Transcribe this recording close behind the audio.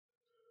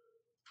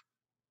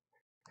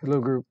Hello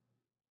group,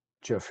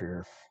 Jeff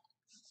here.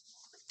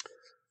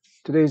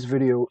 Today's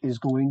video is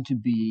going to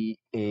be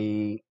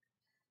a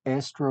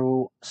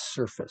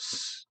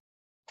AstroSurface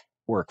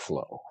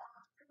workflow.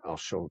 I'll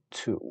show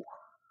two.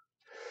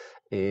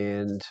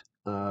 And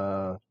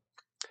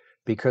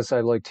because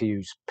I like to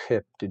use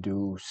pip to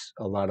do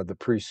a lot of the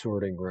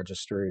pre-sorting,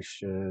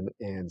 registration,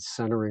 and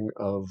centering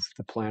of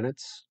the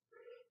planets,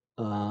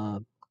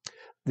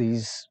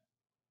 these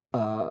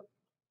I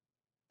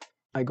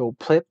go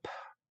pip.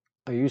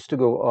 I used to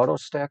go auto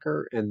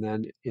stacker and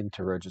then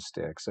into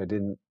RegiStax. I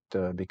didn't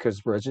because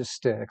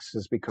RegiStax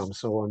has become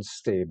so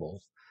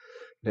unstable.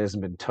 It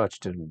hasn't been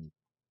touched in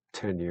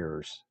 10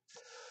 years.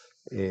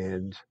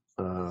 And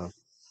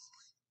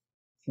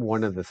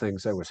one of the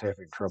things I was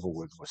having trouble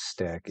with was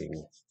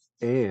stacking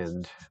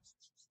and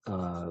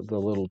the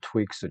little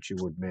tweaks that you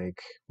would make,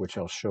 which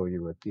I'll show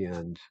you at the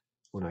end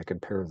when I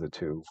compare the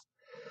two.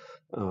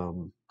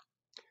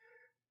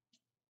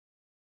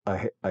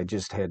 I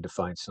just had to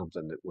find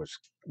something that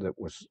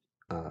was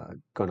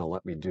going to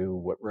let me do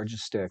what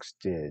RegiStax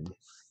did,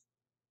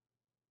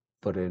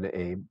 but in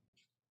a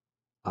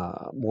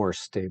more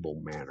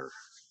stable manner.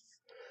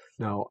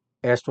 Now,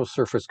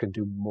 AstroSurface can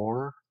do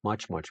more,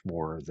 much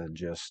more than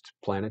just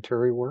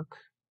planetary work,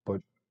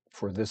 but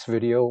for this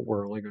video,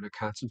 we're only going to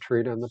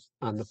concentrate on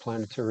the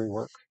planetary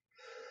work.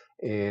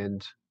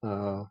 And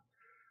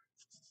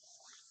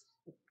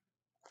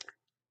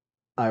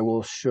I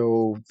will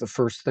show, the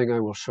first thing I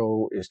will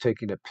show is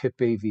taking a pip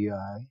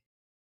AVI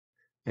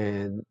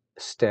and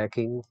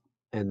stacking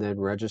and then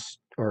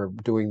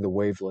doing the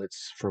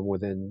wavelets from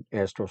within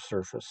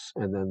AstroSurface.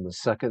 And then the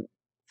second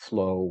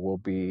flow will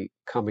be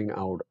coming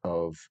out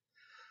of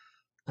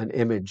an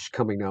image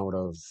coming out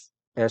of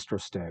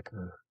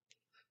AstroStacker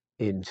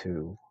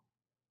into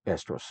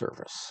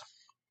AstroSurface.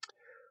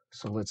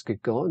 So let's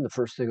get going. The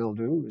first thing I'll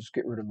do is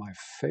get rid of my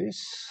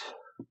face,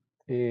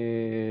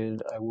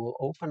 and I will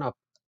open up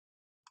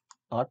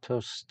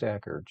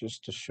AutoStacker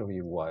just to show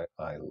you why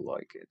I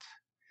like it.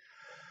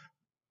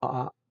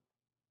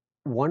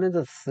 One of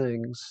the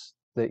things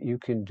that you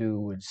can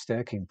do in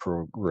stacking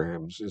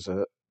programs is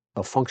a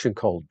function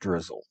called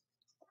drizzle.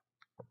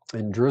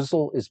 And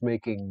drizzle is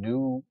making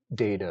new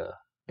data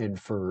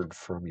inferred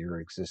from your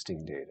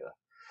existing data.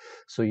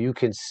 So you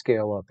can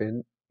scale up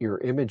in your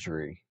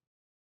imagery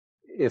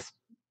if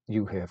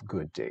you have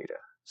good data.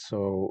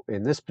 So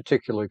in this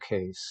particular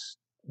case,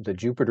 the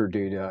Jupiter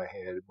data I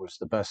had was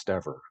the best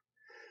ever.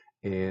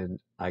 And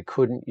I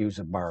couldn't use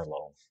a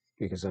Barlow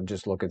because I'm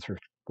just looking through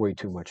way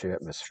too much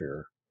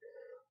atmosphere.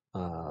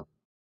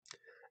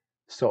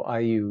 So I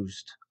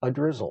used a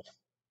drizzle.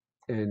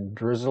 And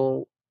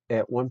drizzle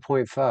at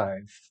 1.5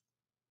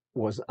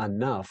 was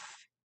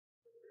enough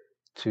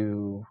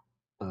to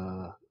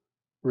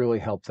really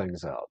help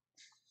things out.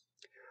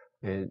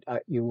 And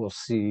you will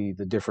see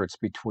the difference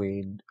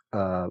between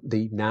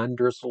the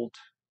non-drizzled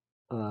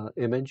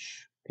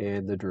image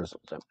and the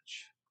drizzled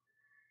image.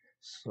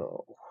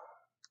 So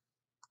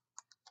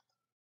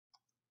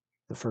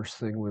the first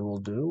thing we will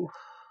do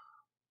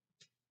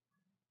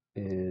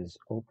is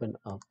open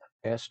up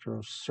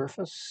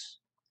AstroSurface,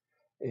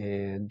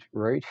 and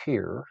right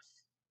here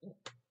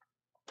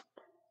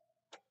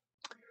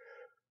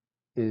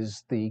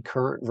is the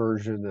current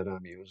version that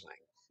I'm using.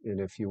 And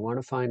if you want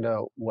to find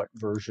out what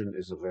version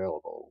is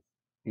available,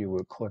 you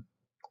would click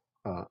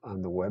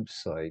on the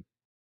website,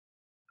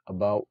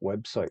 about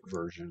website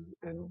version,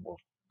 and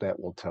that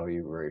will tell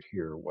you right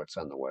here what's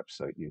on the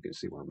website. You can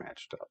see we're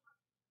matched up.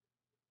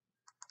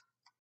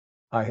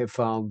 I have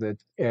found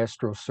that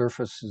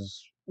AstroSurface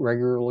is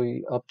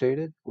regularly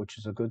updated, which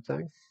is a good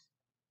thing.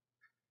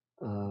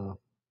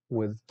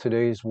 With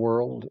today's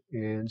world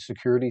and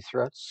security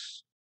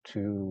threats,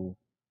 to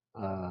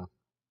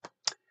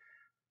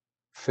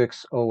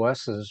fix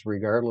OSs,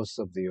 regardless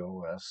of the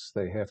OS,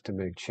 they have to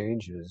make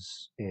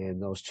changes,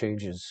 and those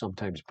changes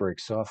sometimes break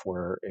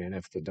software, and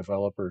if the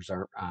developers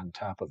aren't on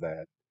top of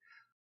that,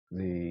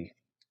 the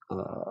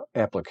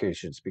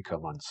applications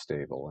become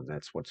unstable, and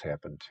that's what's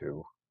happened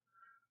to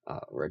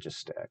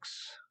RegiStax.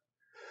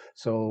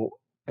 So,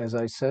 as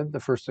I said, the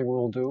first thing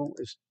we'll do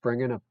is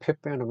bring in a pip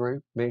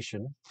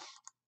animation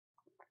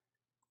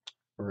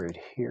right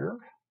here.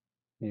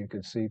 You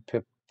can see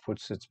pip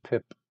puts its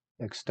pip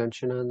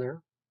extension on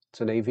there.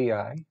 It's an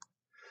AVI.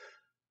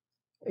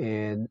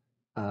 And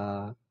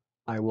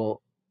I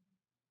will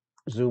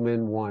zoom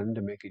in one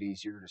to make it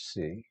easier to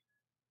see.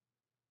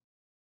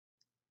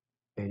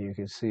 And you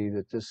can see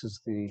that this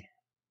is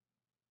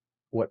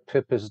what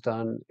pip has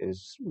done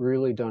is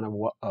really done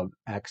an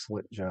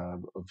excellent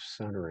job of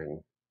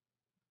centering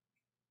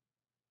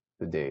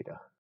the data.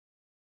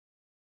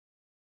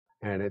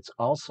 And it's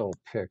also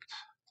picked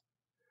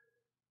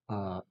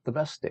the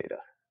best data,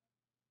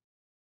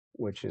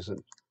 which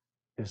isn't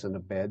a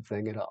bad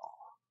thing at all.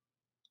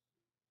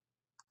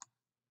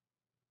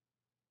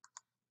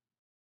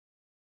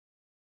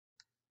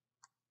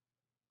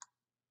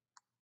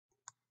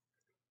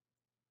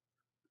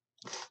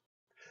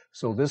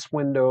 So this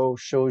window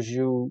shows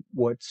you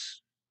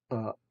what's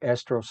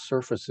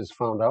AstroSurface has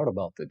found out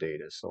about the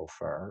data so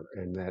far,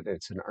 and that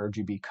it's an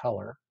RGB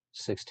color,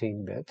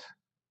 16-bit.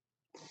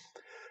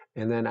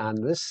 And then on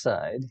this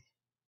side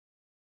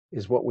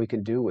is what we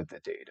can do with the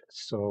data.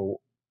 So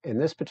in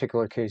this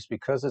particular case,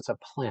 because it's a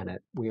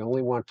planet, we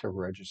only want to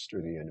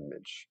register the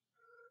image.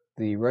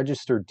 The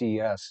register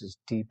DS is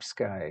deep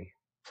sky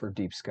for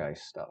deep sky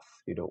stuff.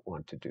 You don't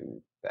want to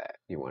do that.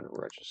 You want to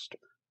register.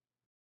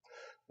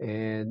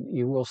 And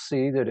you will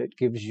see that it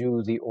gives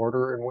you the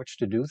order in which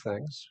to do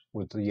things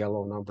with the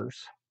yellow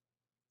numbers.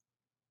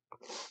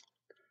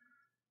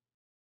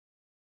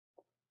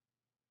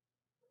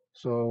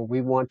 So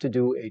we want to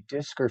do a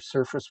disk or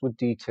surface with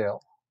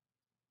detail.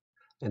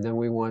 And then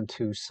we want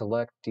to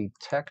select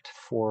detect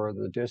for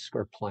the disk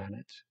or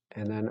planet.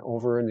 And then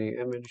over in the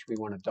image, we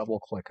want to double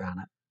click on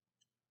it.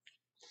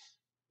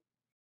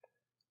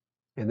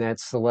 And that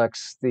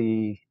selects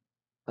the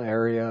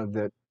area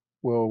that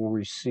will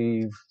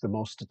receive the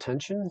most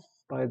attention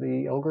by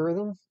the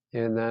algorithm.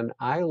 And then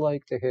I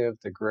like to have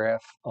the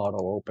graph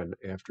auto open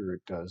after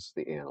it does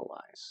the analyze.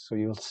 So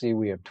you'll see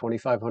we have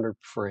 2,500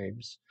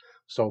 frames.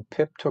 So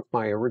pip took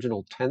my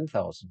original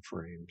 10,000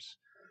 frames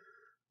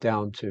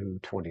down to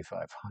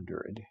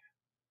 2,500.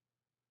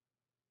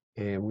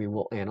 And we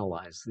will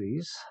analyze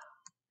these.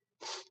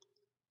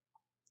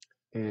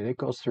 And it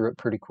goes through it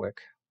pretty quick.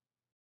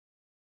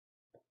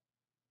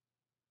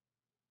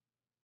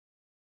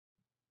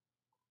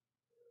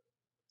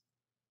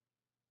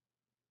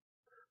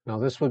 Now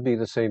this would be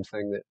the same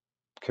thing that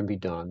can be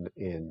done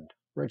in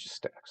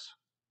RegiStax.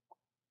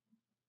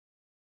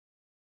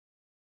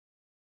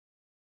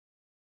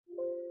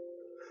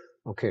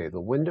 Okay, the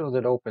window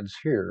that opens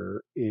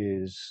here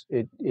is,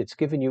 it's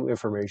giving you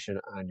information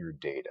on your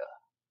data.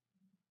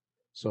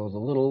 So the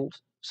little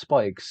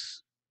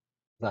spikes,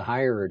 the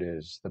higher it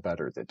is, the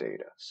better the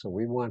data. So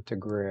we want to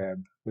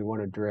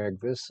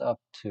drag this up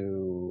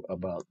to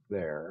about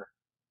there.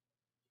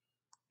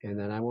 And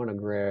then I want to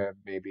grab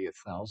maybe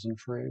 1,000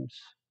 frames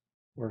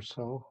or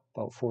so,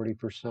 about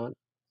 40%.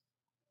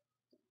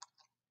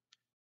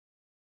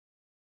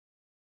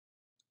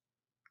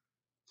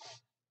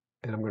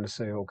 And I'm going to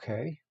say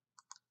okay.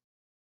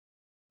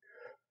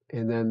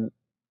 And then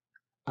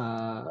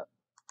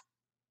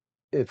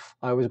if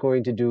I was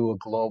going to do a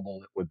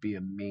global, it would be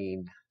a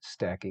mean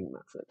stacking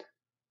method.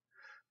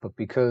 But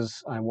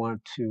because I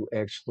want to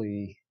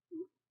actually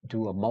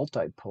do a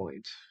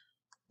multi-point,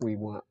 we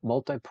want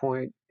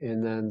multi-point,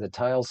 and then the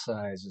tile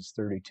size is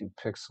 32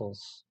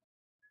 pixels.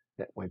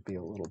 That might be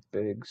a little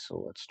big,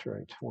 so let's try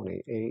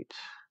 28.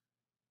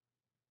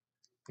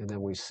 And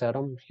then we set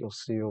them. You'll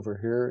see over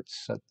here,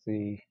 it's set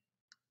the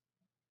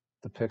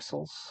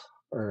pixels,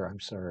 or I'm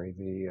sorry,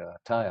 the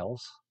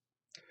tiles.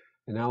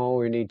 And now all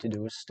we need to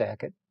do is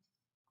stack it.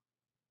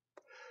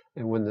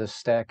 And when the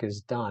stack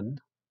is done,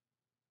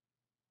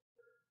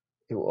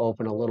 it will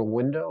open a little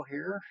window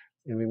here,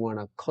 and we want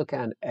to click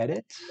on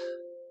edit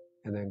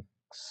and then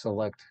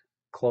select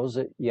close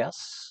it,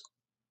 yes.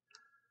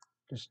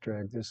 Just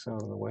drag this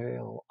out of the way.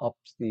 I'll up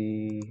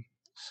the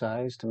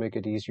size to make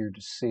it easier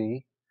to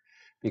see,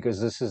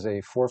 because this is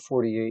a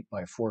 448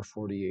 by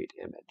 448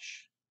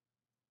 image.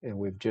 And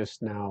we've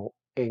just now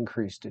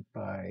increased it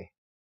by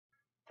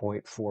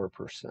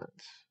 0.4%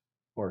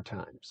 or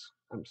times,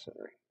 I'm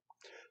sorry.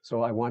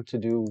 So I want to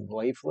do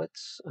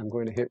wavelets. I'm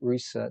going to hit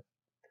reset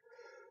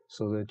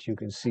so that you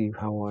can see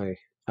how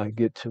I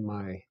get to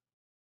my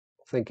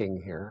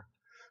thinking here.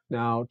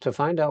 Now, to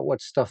find out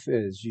what stuff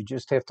is, you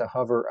just have to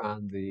hover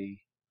on the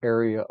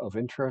area of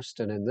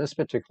interest. And in this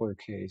particular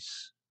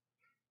case,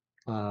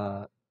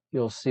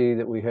 you'll see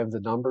that we have the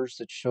numbers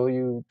that show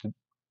you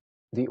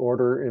the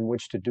order in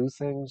which to do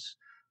things.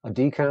 A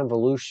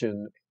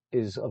deconvolution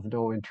is of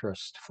no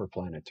interest for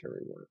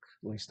planetary work.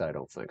 At least I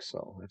don't think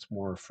so. It's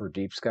more for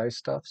deep sky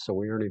stuff, so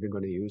we aren't even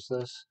going to use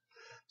this.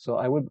 So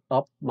I would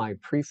up my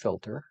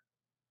pre-filter,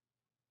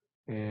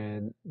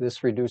 and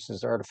this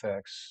reduces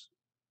artifacts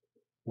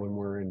when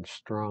we're in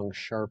strong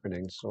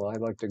sharpening, so I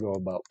like to go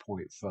about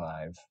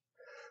 0.5.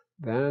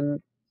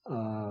 Then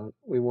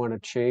we want to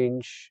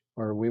change,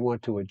 or we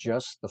want to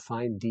adjust the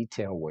fine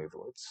detail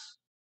wavelets.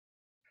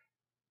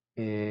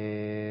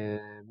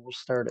 And we'll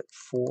start at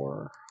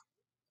 4.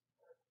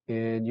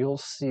 And you'll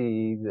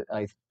see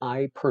that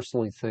I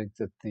personally think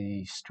that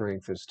the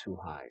strength is too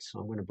high. So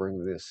I'm going to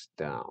bring this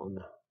down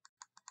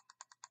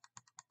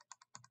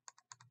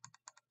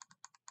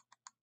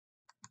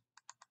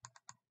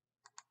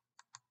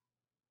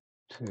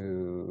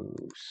to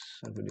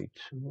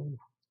 72.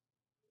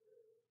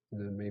 And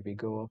then maybe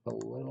go up a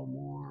little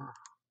more.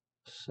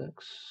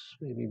 6.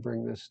 Maybe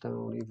bring this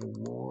down even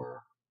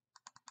more.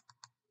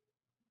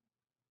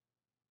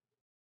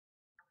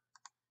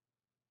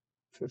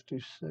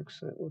 56,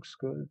 that looks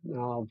good.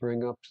 Now I'll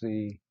bring up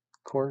the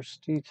coarse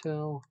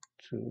detail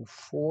to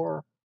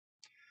 4.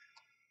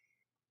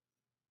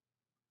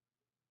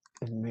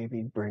 And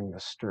maybe bring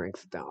the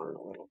strength down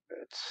a little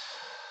bit.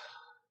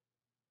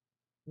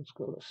 Let's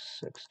go to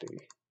 60.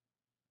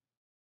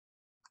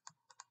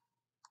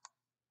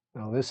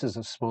 Now this is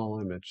a small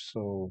image,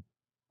 so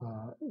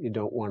You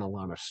don't want a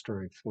lot of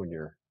strength when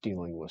you're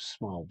dealing with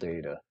small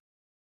data.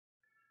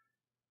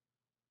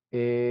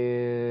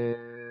 And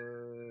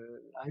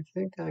I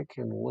think I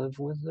can live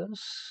with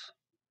this.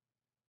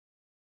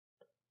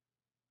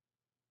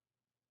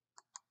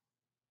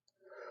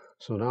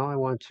 So now I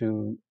want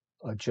to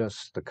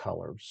adjust the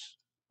colors.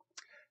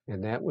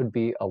 And that would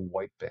be a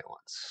white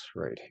balance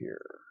right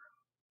here.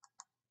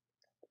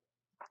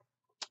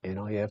 And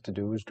all you have to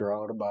do is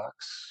draw out a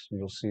box.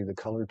 You'll see the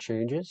color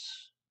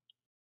changes.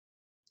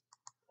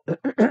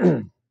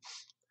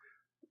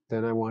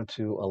 Then I want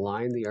to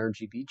align the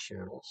RGB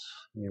channels.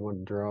 You want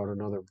to draw out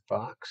another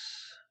box.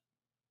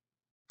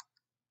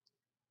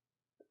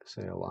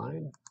 Say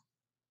align.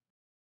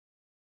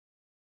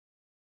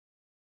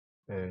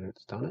 And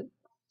it's done it.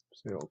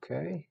 Say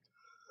OK.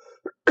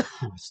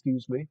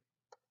 Excuse me.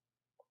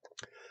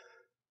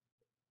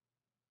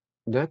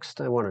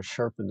 Next, I want to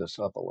sharpen this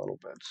up a little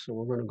bit. So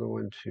we're going to go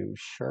into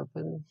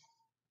sharpen.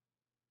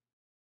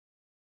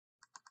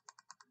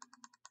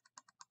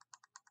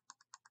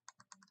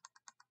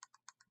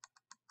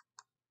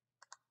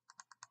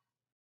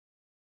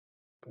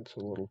 It's a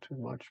little too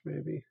much,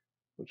 maybe.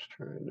 Let's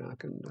try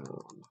knocking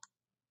down.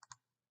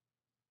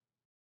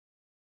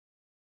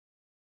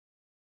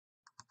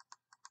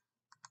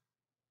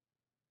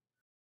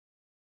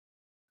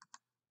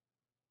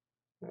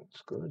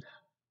 That's good.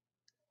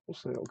 We'll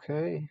say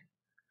OK.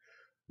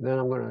 Then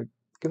I'm going to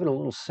give it a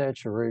little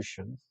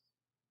saturation.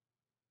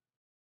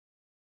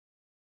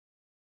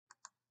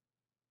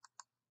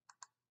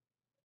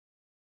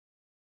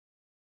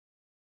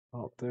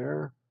 Out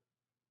there.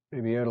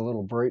 Maybe add a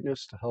little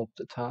brightness to help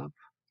the top.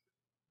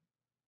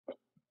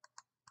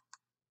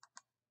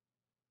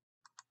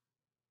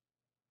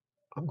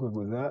 I'm good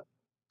with that.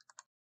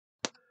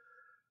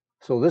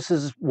 So this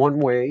is one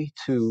way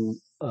to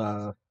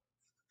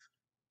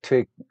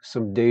take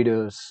some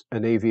data,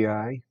 an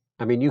AVI.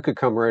 I mean, you could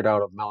come right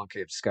out of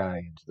Malakav Sky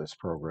into this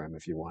program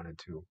if you wanted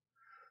to.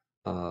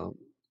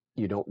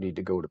 You don't need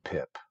to go to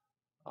pip.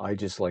 I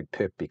just like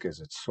pip because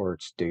it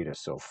sorts data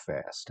so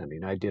fast. I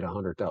mean, I did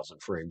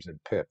 100,000 frames in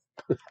pip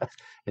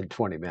in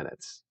 20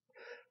 minutes.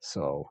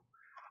 So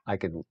I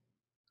can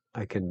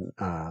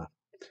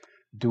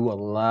do a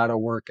lot of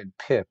work in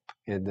pip,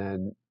 and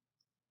then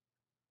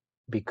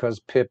because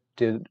pip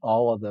did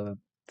all of the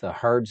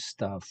hard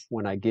stuff,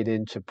 when I get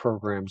into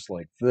programs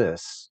like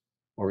this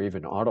or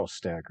even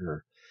AutoStacker,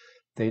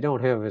 they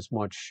don't have as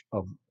much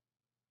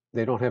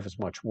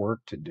work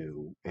to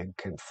do and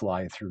can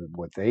fly through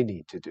what they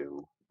need to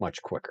do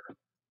much quicker.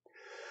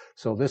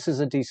 So this is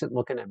a decent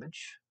looking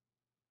image.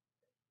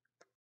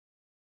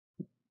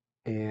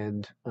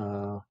 And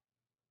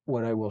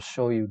what I will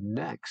show you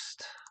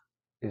next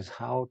is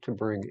how to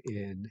bring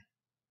in,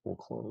 we'll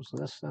close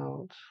this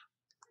out.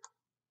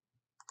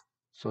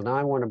 So now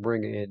I want to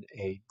bring in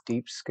a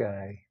deep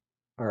sky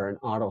or an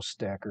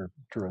AutoStacker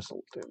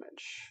drizzled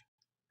image.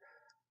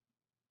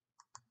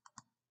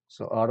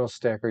 So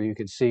AutoStacker, you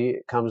can see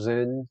it comes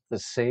in the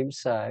same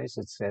size.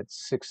 It's at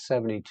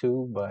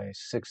 672 by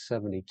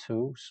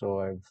 672.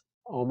 So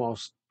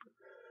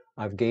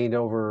I've gained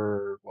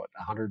over, what,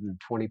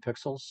 120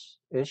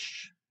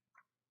 pixels-ish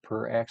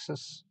per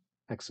axis,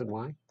 X and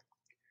Y.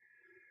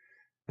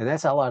 And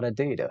that's a lot of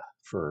data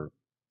for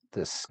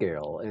this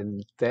scale.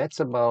 And that's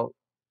about,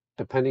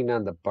 depending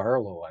on the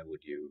Barlow I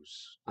would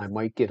use, I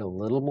might get a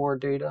little more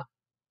data,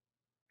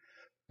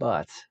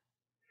 but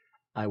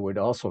I would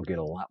also get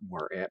a lot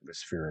more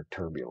atmospheric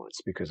turbulence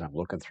because I'm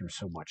looking through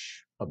so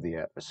much of the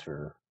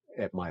atmosphere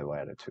at my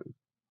latitude.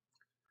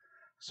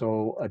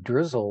 So a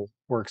drizzle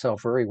works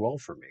out very well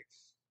for me.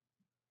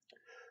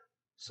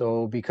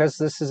 So because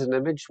this is an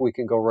image, we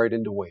can go right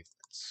into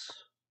wavelengths.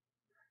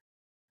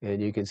 And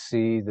you can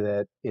see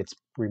that it's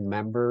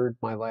remembered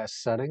my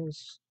last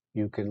settings.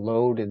 You can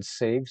load and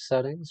save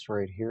settings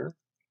right here.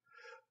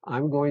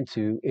 I'm going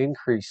to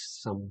increase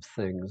some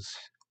things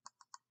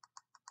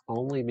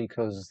only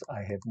because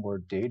I have more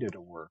data to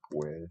work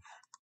with.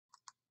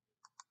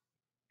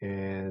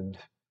 And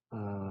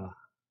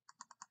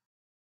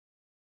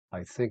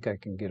I think I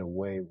can get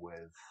away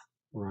with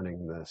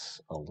running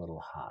this a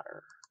little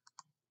hotter.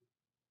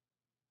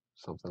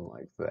 Something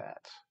like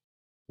that.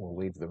 We'll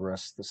leave the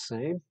rest the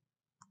same.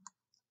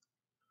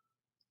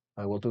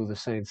 I will do the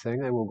same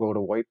thing. I will go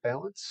to white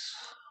balance.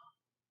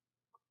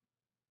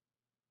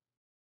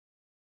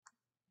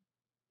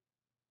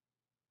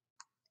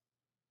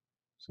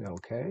 Say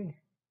OK.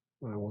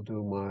 I will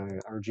do my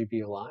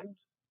RGB align.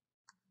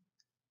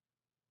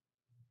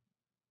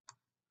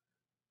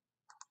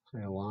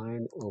 Say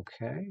align,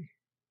 OK.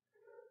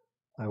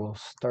 I will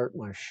start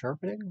my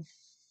sharpening.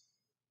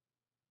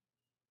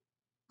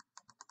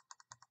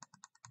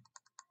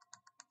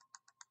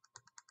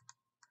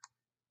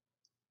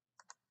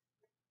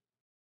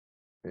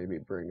 Maybe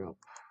bring up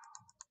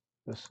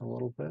this a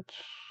little bit.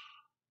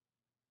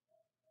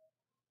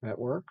 That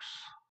works.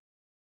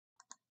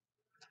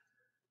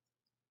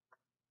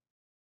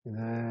 And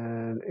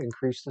then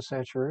increase the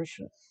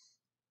saturation.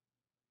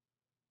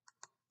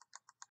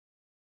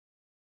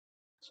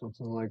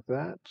 Something like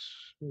that.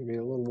 Maybe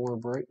a little more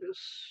brightness.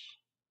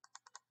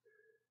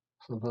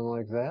 something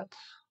like that.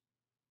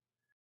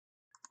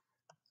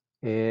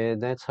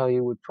 And that's how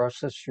you would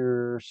process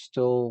your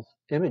still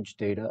image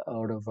data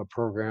out of a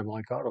program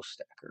like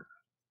AutoStacker.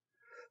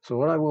 So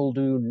what I will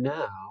do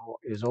now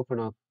is open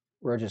up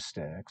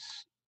RegiStax,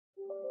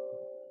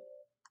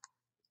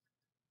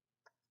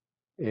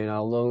 and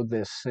I'll load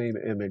this same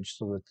image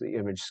so that the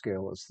image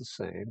scale is the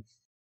same.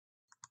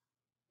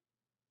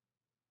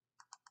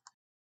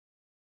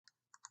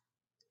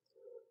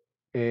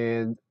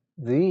 And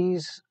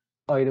these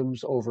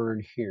items over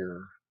in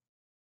here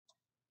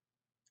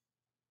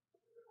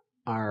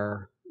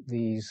are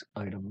these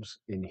items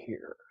in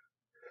here.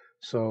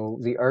 So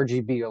the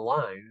RGB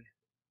align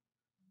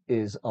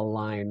is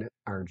align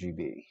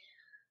RGB.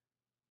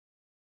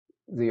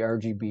 The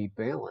RGB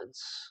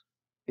balance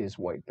is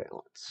white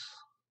balance.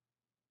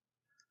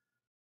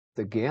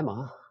 The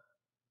gamma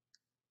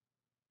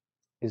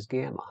is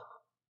gamma.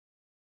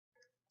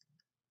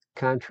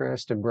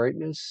 Contrast and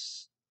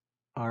brightness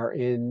are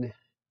in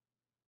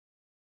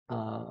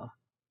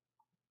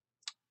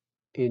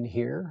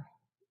here.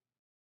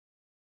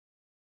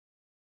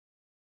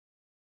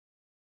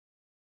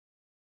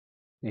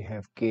 You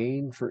have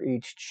gain for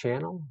each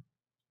channel.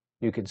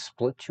 You can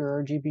split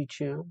your RGB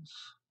channels.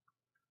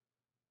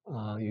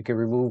 You can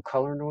remove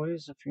color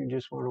noise if you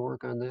just want to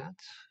work on that.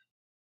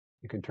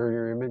 You can turn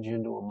your image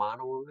into a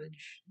mono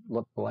image,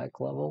 look black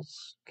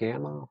levels,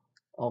 gamma,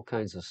 all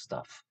kinds of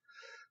stuff.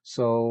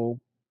 So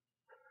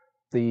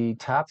the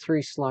top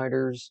three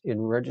sliders in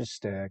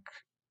RegiStack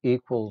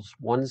equals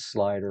one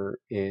slider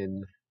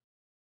in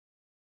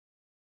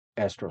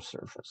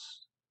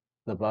AstroSurface.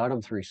 The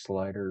bottom three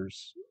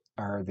sliders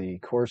are the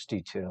course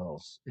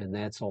details, and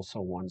that's also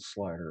one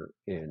slider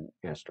in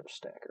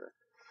AstroStacker.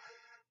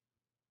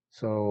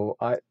 So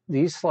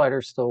these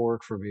sliders still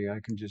work for me. I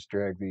can just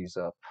drag these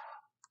up.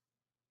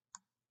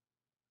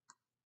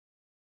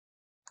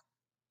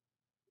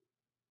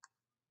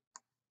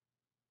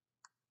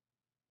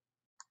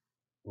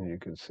 And you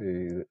can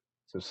see that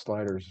the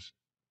sliders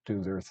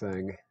do their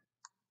thing.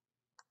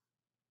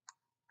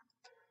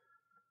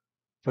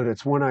 But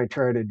it's when I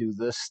try to do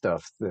this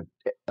stuff that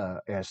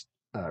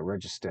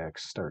RegiStax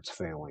starts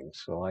failing.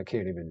 So I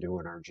can't even do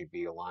an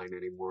RGB align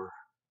anymore.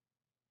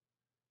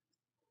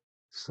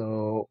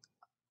 So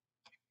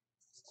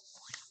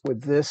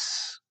with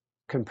this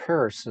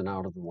comparison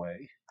out of the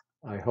way,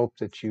 I hope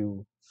that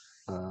you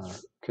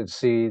can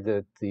see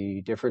that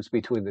the difference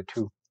between the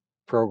two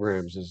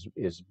programs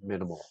is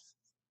minimal.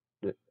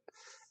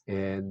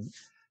 And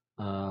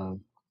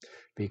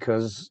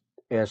because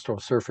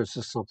AstroSurface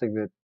is something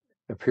that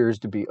appears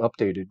to be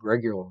updated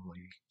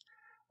regularly,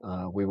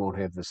 we won't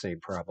have the same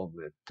problem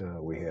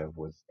that we have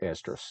with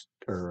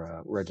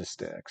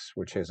RegiStax,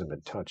 which hasn't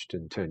been touched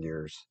in 10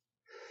 years.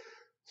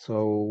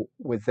 So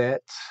with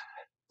that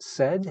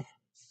said,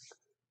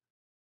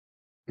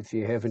 if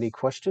you have any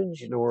questions,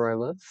 you know where I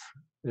live,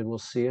 and we'll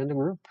see you in the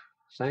group.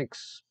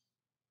 Thanks.